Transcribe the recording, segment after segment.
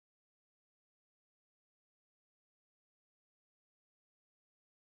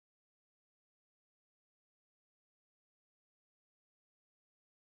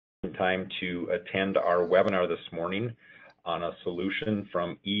taken time to attend our webinar this morning on a solution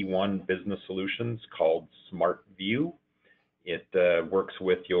from eOne Business Solutions called SmartView. It works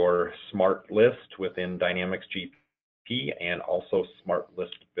with your Smart List within Dynamics GP and also Smart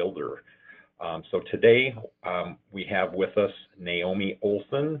List Builder. So today we have with us Naomi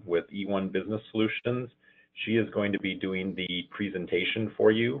Olson with eOne Business Solutions. She is going to be doing the presentation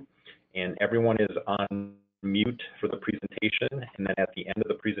for you, and everyone is on mute for the presentation, and then at the end of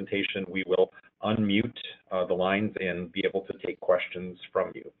the presentation we will unmute the lines and be able to take questions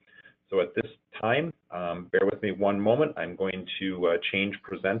from you. So at this time, bear with me one moment. I'm going to change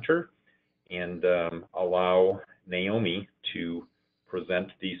presenter and allow Naomi to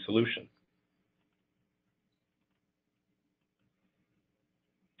present the solution.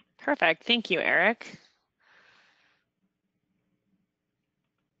 Perfect. Thank you, Eric.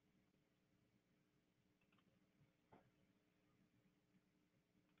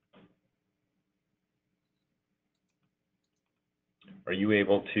 Are you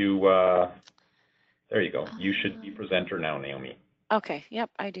able to, there you go. You should be presenter now, Naomi. Okay,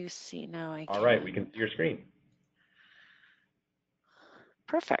 yep, I do see now. All right, we can see your screen.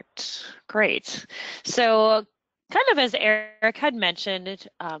 Perfect, great. So kind of as Eric had mentioned,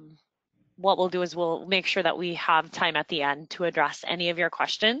 what we'll do is we'll make sure that we have time at the end to address any of your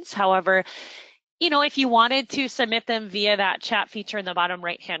questions. However, you know, if you wanted to submit them via that chat feature in the bottom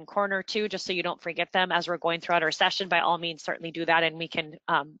right-hand corner too, just so you don't forget them as we're going throughout our session, by all means, certainly do that, and we can,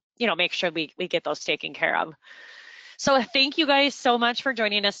 you know, make sure we get those taken care of. So thank you guys so much for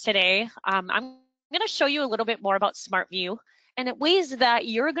joining us today. I'm going to show you a little bit more about SmartView and ways that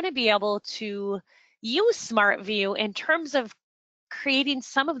you're going to be able to use SmartView in terms of creating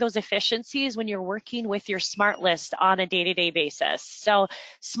some of those efficiencies when you're working with your Smart List on a day-to-day basis. So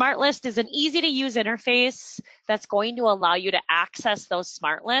Smart List is an easy to use interface that's going to allow you to access those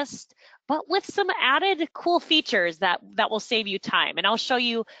Smart Lists, but with some added cool features that will save you time. And I'll show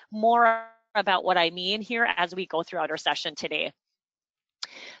you more about what I mean here as we go throughout our session today.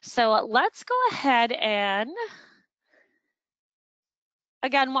 So let's go ahead and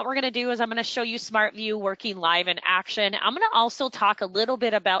again, what we're going to do is I'm going to show you SmartView working live in action. I'm going to also talk a little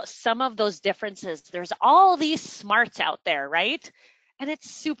bit about some of those differences. There's all these smarts out there, right? And it's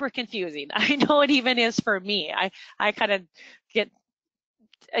super confusing. I know it even is for me. I kind of get,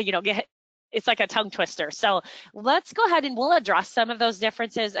 you know, it's like a tongue twister. So let's go ahead and we'll address some of those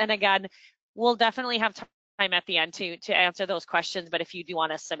differences. And again, we'll definitely have time at the end to answer those questions. But if you do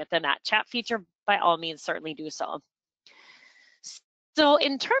want to submit them at chat feature, by all means, certainly do so. So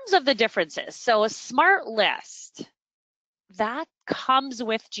in terms of the differences, so a Smart List, that comes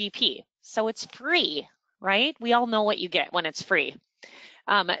with GP. So it's free, right? We all know what you get when it's free.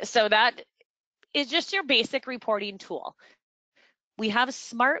 So that is just your basic reporting tool. We have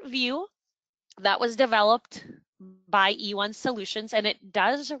SmartView that was developed by eOne Solutions, and it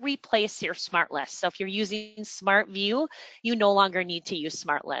does replace your Smart List. So if you're using SmartView, you no longer need to use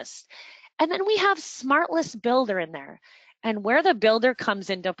Smart List. And then we have Smart List Builder in there. And where the builder comes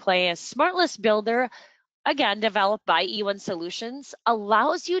into play is Smart List Builder, again, developed by eOne Solutions,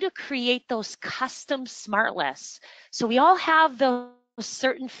 allows you to create those custom smart lists. So we all have those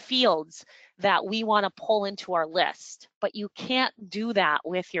certain fields that we want to pull into our list, but you can't do that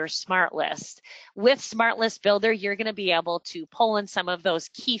with your Smart List. With Smart List Builder, you're going to be able to pull in some of those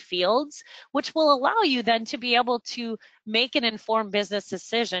key fields, which will allow you then to be able to make an informed business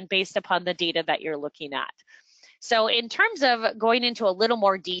decision based upon the data that you're looking at. So in terms of going into a little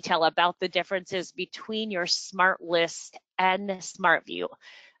more detail about the differences between your Smart List and SmartView,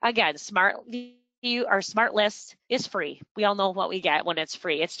 again, SmartView or Smart List is free. We all know what we get when it's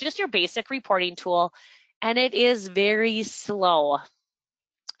free. It's just your basic reporting tool, and it is very slow.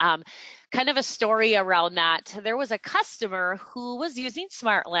 Kind of a story around that. There was a customer who was using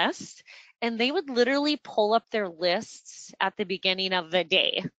Smart List, and they would literally pull up their lists at the beginning of the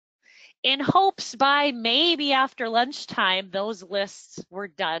day, in hopes by maybe after lunchtime, those lists were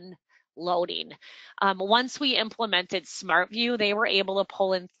done loading. Once we implemented SmartView, they were able to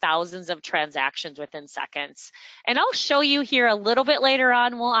pull in thousands of transactions within seconds. And I'll show you here a little bit later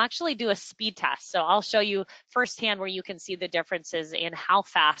on, we'll actually do a speed test. So I'll show you firsthand where you can see the differences in how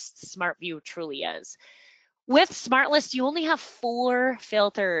fast SmartView truly is. With Smart List, you only have 4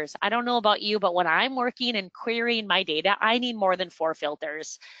 filters. I don't know about you, but when I'm working and querying my data, I need more than 4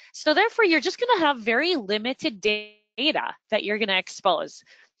 filters. So therefore, you're just going to have very limited data that you're going to expose.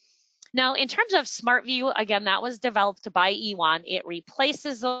 Now, in terms of SmartView, again, that was developed by eOne. It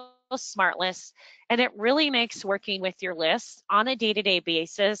replaces those smart lists, and it really makes working with your lists on a day-to-day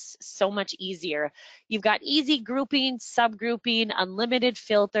basis so much easier. You've got easy grouping, subgrouping, unlimited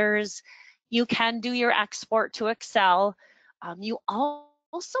filters. You can do your export to Excel. You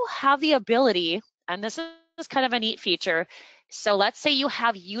also have the ability, and this is kind of a neat feature. So let's say you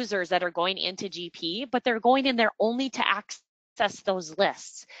have users that are going into GP, but they're going in there only to access those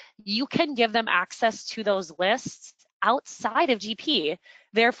lists. You can give them access to those lists outside of GP.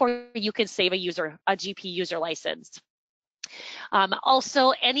 Therefore, you can save a GP user license.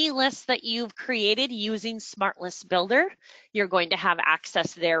 Also, any list that you've created using Smart List Builder, you're going to have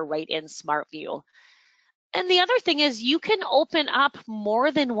access there right in SmartView. And the other thing is you can open up more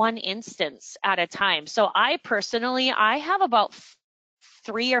than one instance at a time. So I have about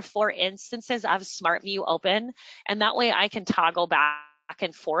 3 or 4 instances of SmartView open, and that way I can toggle back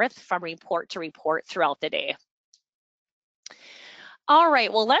and forth from report to report throughout the day. All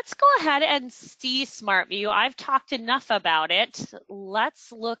right, well, let's go ahead and see SmartView. I've talked enough about it.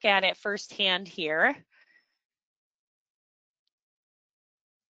 Let's look at it firsthand here.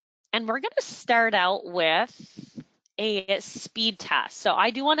 And we're going to start out with a speed test. So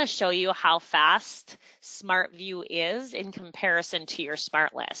I do want to show you how fast SmartView is in comparison to your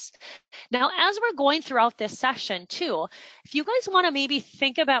smart list. Now, as we're going throughout this session too, if you guys want to maybe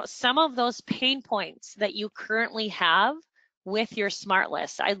think about some of those pain points that you currently have with your smart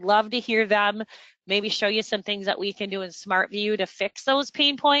list, I'd love to hear them, maybe show you some things that we can do in SmartView to fix those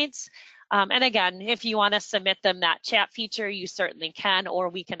pain points. And again, if you want to submit them that chat feature, you certainly can, or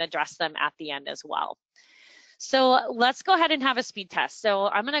we can address them at the end as well. So let's go ahead and have a speed test. So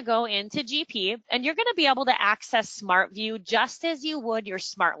I'm going to go into GP, and you're going to be able to access SmartView just as you would your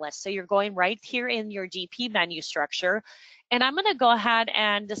smart list. So you're going right here in your GP menu structure, and I'm going to go ahead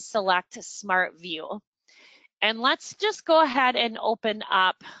and select SmartView. And let's just go ahead and open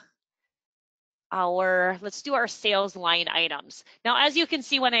up let's do our sales line items. Now, as you can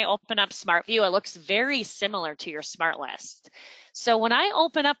see, when I open up SmartView, it looks very similar to your smart list. So when I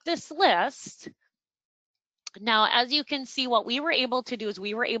open up this list, now, as you can see, what we were able to do is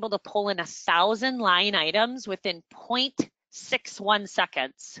we were able to pull in 1,000 line items within 0.61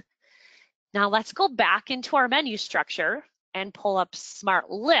 seconds. Now, let's go back into our menu structure and pull up Smart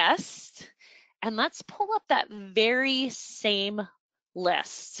List, and let's pull up that very same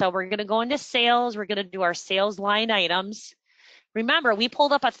list. So we're going to go into sales. We're going to do our sales line items. Remember, we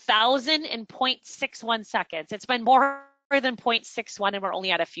pulled up 1,000 in 0.61 seconds. It's been more than 0.61, and we're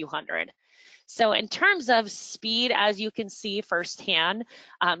only at a few hundred. So in terms of speed, as you can see firsthand,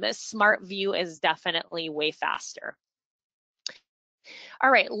 SmartView is definitely way faster. All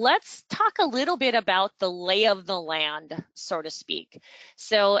right, let's talk a little bit about the lay of the land, so to speak.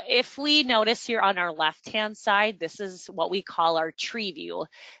 So if we notice here on our left-hand side, this is what we call our tree view.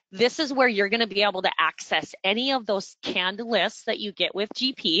 This is where you're going to be able to access any of those canned lists that you get with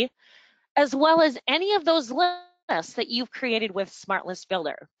GP, as well as any of those lists that you've created with Smart List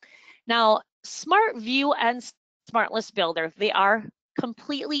Builder. Now, SmartView and Smart List Builder, they are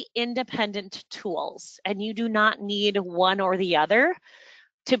completely independent tools, and you do not need one or the other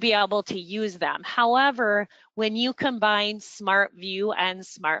to be able to use them. However, when you combine SmartView and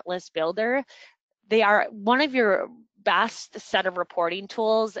Smart List Builder, they are one of your best set of reporting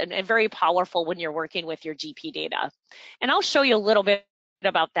tools and very powerful when you're working with your GP data. And I'll show you a little bit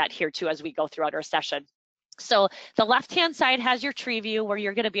about that here too as we go throughout our session. So the left-hand side has your tree view where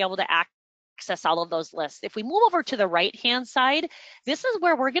you're going to be able to access all of those lists. If we move over to the right-hand side, this is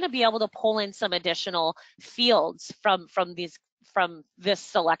where we're going to be able to pull in some additional fields from this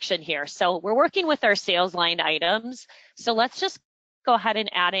selection here. So we're working with our sales line items. So let's just go ahead and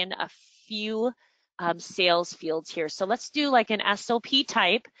add in a few sales fields here. So let's do like an SOP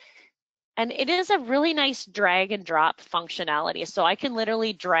type. And it is a really nice drag and drop functionality. So I can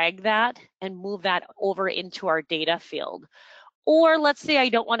literally drag that and move that over into our data field. Or let's say I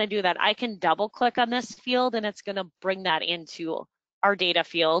don't want to do that. I can double click on this field and it's going to bring that into our data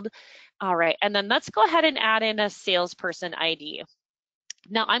field. All right, and then let's go ahead and add in a salesperson ID.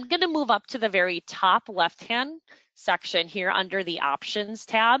 Now I'm going to move up to the very top left-hand section here under the options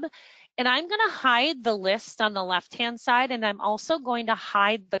tab. And I'm going to hide the list on the left-hand side, and I'm also going to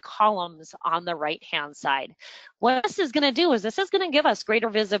hide the columns on the right-hand side. What this is going to do is this is going to give us greater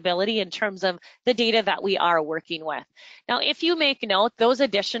visibility in terms of the data that we are working with. Now, if you make note, those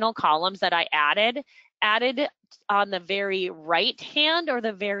additional columns that I added on the very right-hand or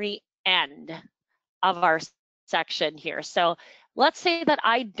the very end of our section here. So let's say that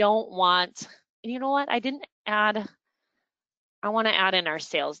I don't want, you know what, I want to add in our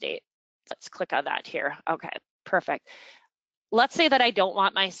sales date. Let's click on that here. Okay, perfect. let's say that I don't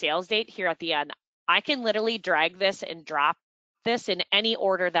want my sales date here at the end. I can literally drag this and drop this in any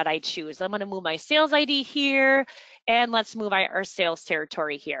order that I choose. I'm going to move my sales ID here, and let's move our sales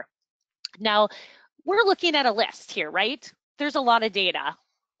territory here. Now, we're looking at a list here, right? There's a lot of data,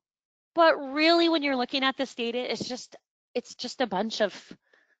 but really when you're looking at this data, it's just a bunch of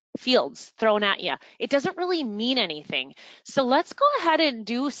fields thrown at you. It doesn't really mean anything. So let's go ahead and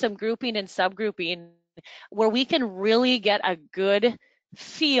do some grouping and subgrouping where we can really get a good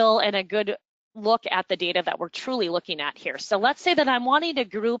feel and a good look at the data that we're truly looking at here. So let's say that I'm wanting to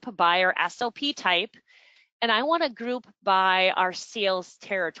group by our SOP type, and I want to group by our sales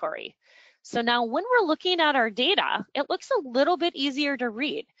territory. So now when we're looking at our data, it looks a little bit easier to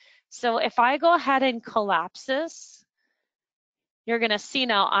read. So if I go ahead and collapse this, you're going to see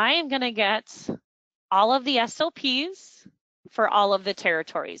now I am going to get all of the SOPs for all of the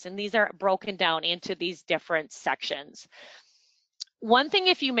territories, and these are broken down into these different sections. One thing,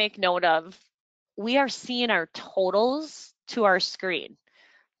 if you make note of, we are seeing our totals to our screen.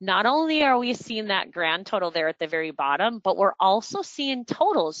 Not only are we seeing that grand total there at the very bottom, but we're also seeing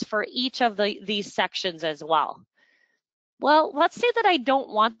totals for each of these sections as well. Well, let's say that I don't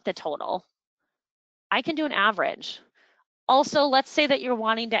want the total. I can do an average. Also, let's say that you're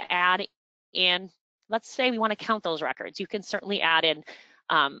wanting to add in, let's say we want to count those records. You can certainly add in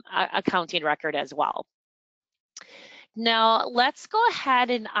a counting record as well. Now, let's go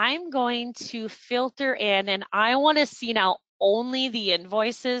ahead and I'm going to filter in, and I want to see now only the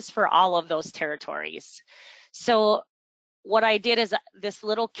invoices for all of those territories. So what I did is this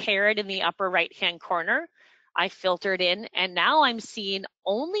little caret in the upper right-hand corner, I filtered in, and now I'm seeing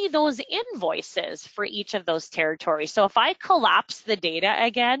only those invoices for each of those territories. So if I collapse the data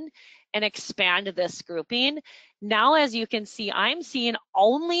again and expand this grouping, now as you can see, I'm seeing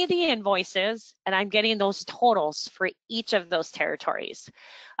only the invoices, and I'm getting those totals for each of those territories.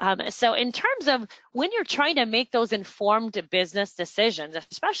 So in terms of when you're trying to make those informed business decisions,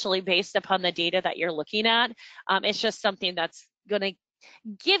 especially based upon the data that you're looking at, it's just something that's going to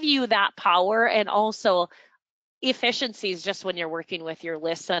give you that power and also efficiencies just when you're working with your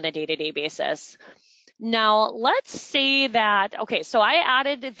lists on a day-to-day basis. Now, let's say that, okay, so I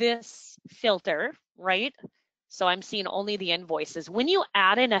added this filter, right? So I'm seeing only the invoices. When you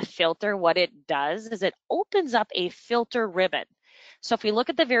add in a filter, what it does is it opens up a filter ribbon. So if we look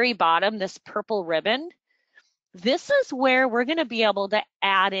at the very bottom, this purple ribbon, this is where we're going to be able to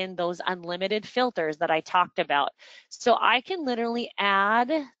add in those unlimited filters that I talked about. So I can literally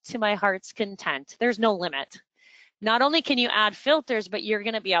add to my heart's content. There's no limit. Not only can you add filters, but you're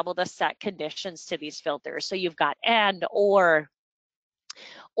going to be able to set conditions to these filters. So you've got and, or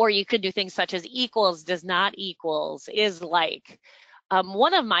you could do things such as equals, does not equals, is like.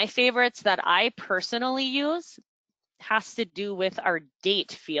 One of my favorites that I personally use has to do with our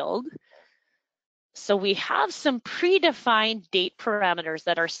date field. So we have some predefined date parameters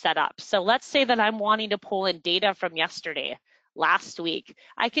that are set up. So let's say that I'm wanting to pull in data from yesterday, last week.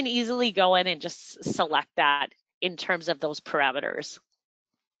 I can easily go in and just select that in terms of those parameters.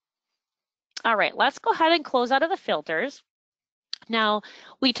 All right, let's go ahead and close out of the filters. Now,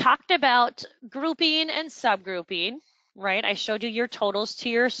 we talked about grouping and subgrouping, right? I showed you your totals to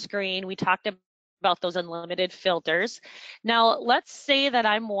your screen. We talked about those unlimited filters. Now, let's say that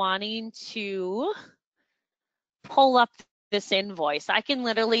I'm wanting to pull up this invoice. I can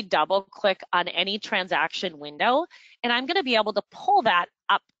literally double click on any transaction window, and I'm going to be able to pull that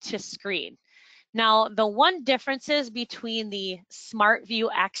up to screen. Now, the one difference is between the SmartView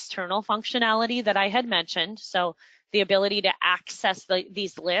external functionality that I had mentioned, so the ability to access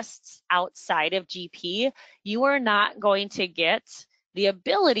these lists outside of GP, you are not going to get the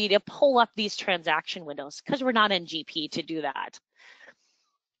ability to pull up these transaction windows because we're not in GP to do that.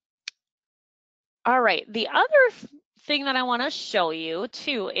 All right, the other thing that I want to show you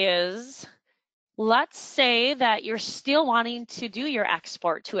too is, let's say that you're still wanting to do your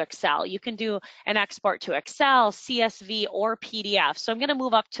export to Excel. You can do an export to Excel, CSV, or PDF. So I'm going to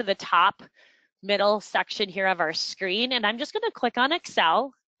move up to the top middle section here of our screen, and I'm just going to click on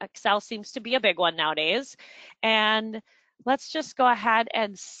Excel. Excel seems to be a big one nowadays. And let's just go ahead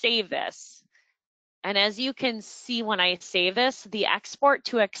and save this. And as you can see, when I save this, the export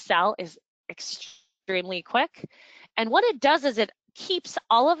to Excel is extremely quick. And what it does is it keeps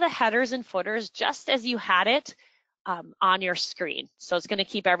all of the headers and footers just as you had it on your screen. So it's going to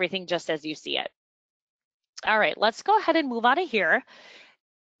keep everything just as you see it. All right, let's go ahead and move out of here.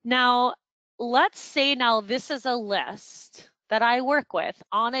 Now, let's say now this is a list that I work with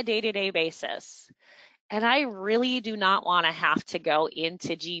on a day-to-day basis. And I really do not want to have to go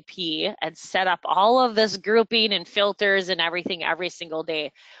into GP and set up all of this grouping and filters and everything every single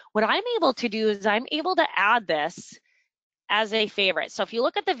day. What I'm able to do is I'm able to add this as a favorite. So if you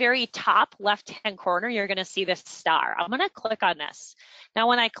look at the very top left-hand corner, you're going to see this star. I'm going to click on this. Now,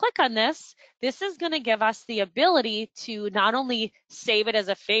 when I click on this, this is going to give us the ability to not only save it as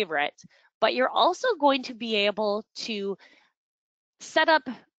a favorite, but you're also going to be able to set up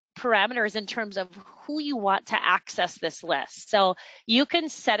parameters in terms of who you want to access this list. So you can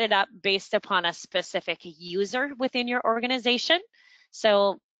set it up based upon a specific user within your organization.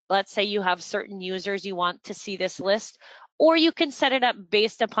 So let's say you have certain users you want to see this list, or you can set it up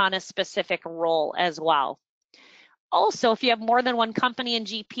based upon a specific role as well. Also, if you have more than one company in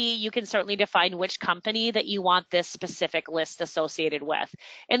GP, you can certainly define which company that you want this specific list associated with.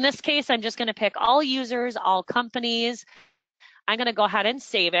 In this case, I'm just going to pick all users, all companies. I'm going to go ahead and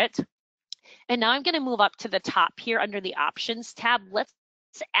save it. And now I'm going to move up to the top here under the Options tab. Let's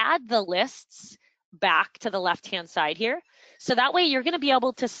add the lists back to the left-hand side here. So that way you're going to be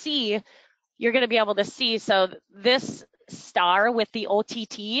able to see, so this star with the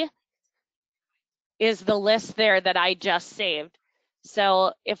OTT is the list there that I just saved.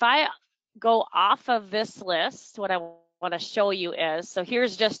 So if I go off of this list, what I want to show you is, so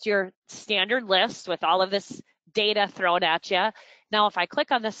here's just your standard list with all of this data thrown at you. Now, if I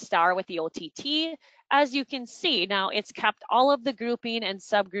click on the star with the OTT, as you can see, now it's kept all of the grouping and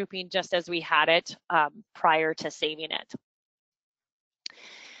subgrouping just as we had it prior to saving it.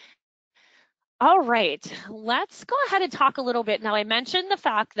 All right, let's go ahead and talk a little bit. Now, I mentioned the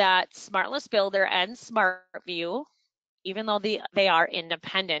fact that SmartList Builder and SmartView, even though they are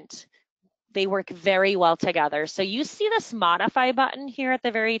independent, they work very well together. So you see this modify button here at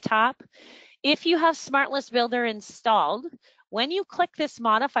the very top. If you have SmartList Builder installed, when you click this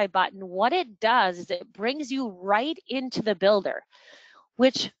modify button, what it does is it brings you right into the builder,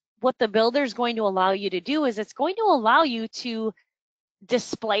 which what the builder is going to allow you to do is it's going to allow you to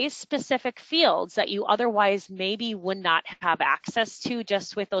display specific fields that you otherwise maybe would not have access to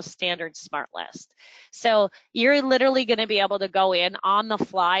just with those standard smart lists. So you're literally going to be able to go in on the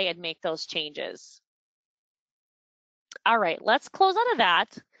fly and make those changes. All right, let's close out of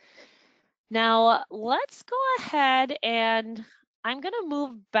that. Now let's go ahead and I'm going to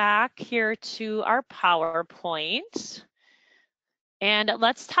move back here to our PowerPoint. And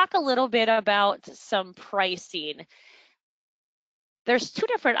let's talk a little bit about some pricing. There's two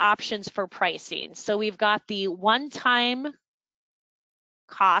different options for pricing. So we've got the one-time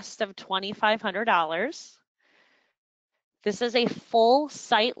cost of $2,500. This is a full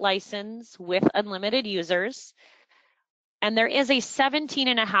site license with unlimited users. And there is a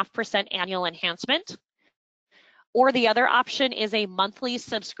 17.5% annual enhancement. Or the other option is a monthly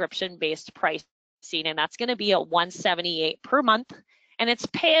subscription-based pricing, and that's going to be at $178 per month. And it's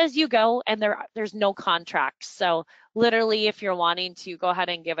pay as you go, and there's no contract. So literally, if you're wanting to go ahead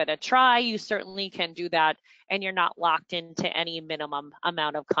and give it a try, you certainly can do that, and you're not locked into any minimum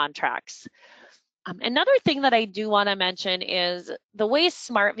amount of contracts. Another thing that I do want to mention is the way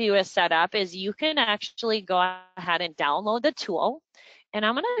SmartView is set up is you can actually go ahead and download the tool, and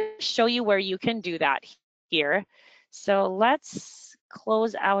I'm going to show you where you can do that here. So let's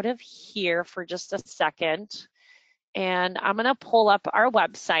close out of here for just a second. And I'm going to pull up our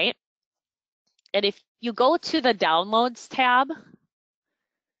website. And if you go to the Downloads tab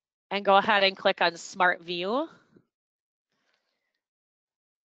and go ahead and click on SmartView,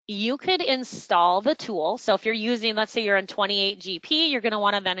 you could install the tool. So if you're using, let's say you're in 28 GP, you're going to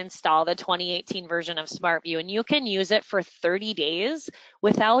want to then install the 2018 version of SmartView, and you can use it for 30 days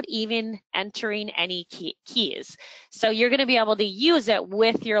without even entering any keys. So you're going to be able to use it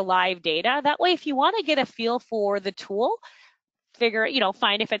with your live data. That way, if you want to get a feel for the tool,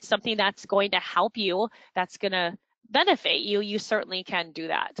 find if it's something that's going to help you, that's going to benefit you, you certainly can do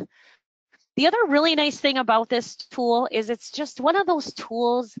that. The other really nice thing about this tool is it's just one of those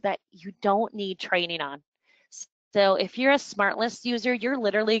tools that you don't need training on. So if you're a SmartList user, you're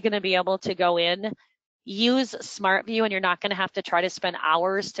literally going to be able to go in, use SmartView, and you're not going to have to try to spend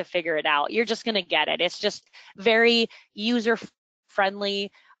hours to figure it out. You're just going to get it. It's just very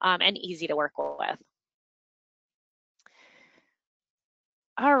user-friendly and easy to work with.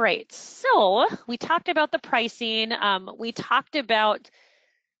 All right, so we talked about the pricing. We talked about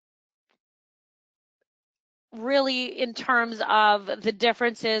really in terms of the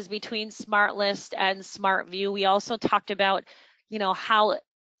differences between SmartList and SmartView. We also talked about, how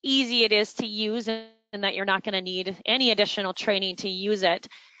easy it is to use and that you're not going to need any additional training to use it.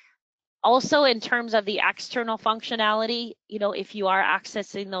 Also, in terms of the external functionality, you know, if you are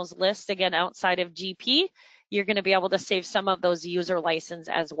accessing those lists, again, outside of GP, you're going to be able to save some of those user license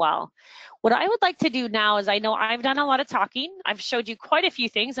as well. What I would like to do now is, I know I've done a lot of talking. I've showed you quite a few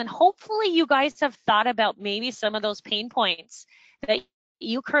things, and hopefully you guys have thought about maybe some of those pain points that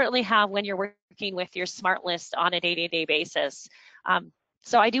you currently have when you're working with your smart list on a day-to-day basis.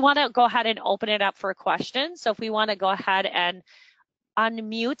 So I do want to go ahead and open it up for questions. So if we want to go ahead and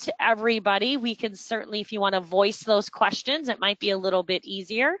unmute everybody, we can certainly, if you want to voice those questions, it might be a little bit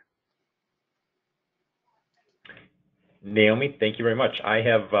easier. Naomi, thank you very much. I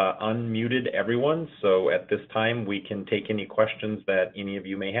have unmuted everyone, so at this time we can take any questions that any of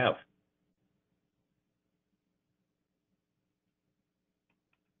you may have.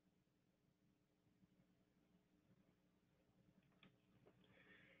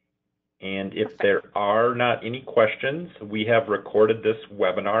 And if there are not any questions, we have recorded this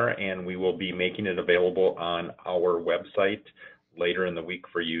webinar and we will be making it available on our website later in the week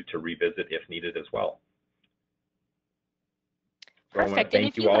for you to revisit if needed as well. So I want to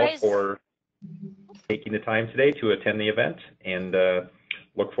thank you all for taking the time today to attend the event, and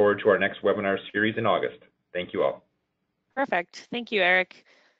look forward to our next webinar series in August. Thank you all. Perfect. Thank you, Eric.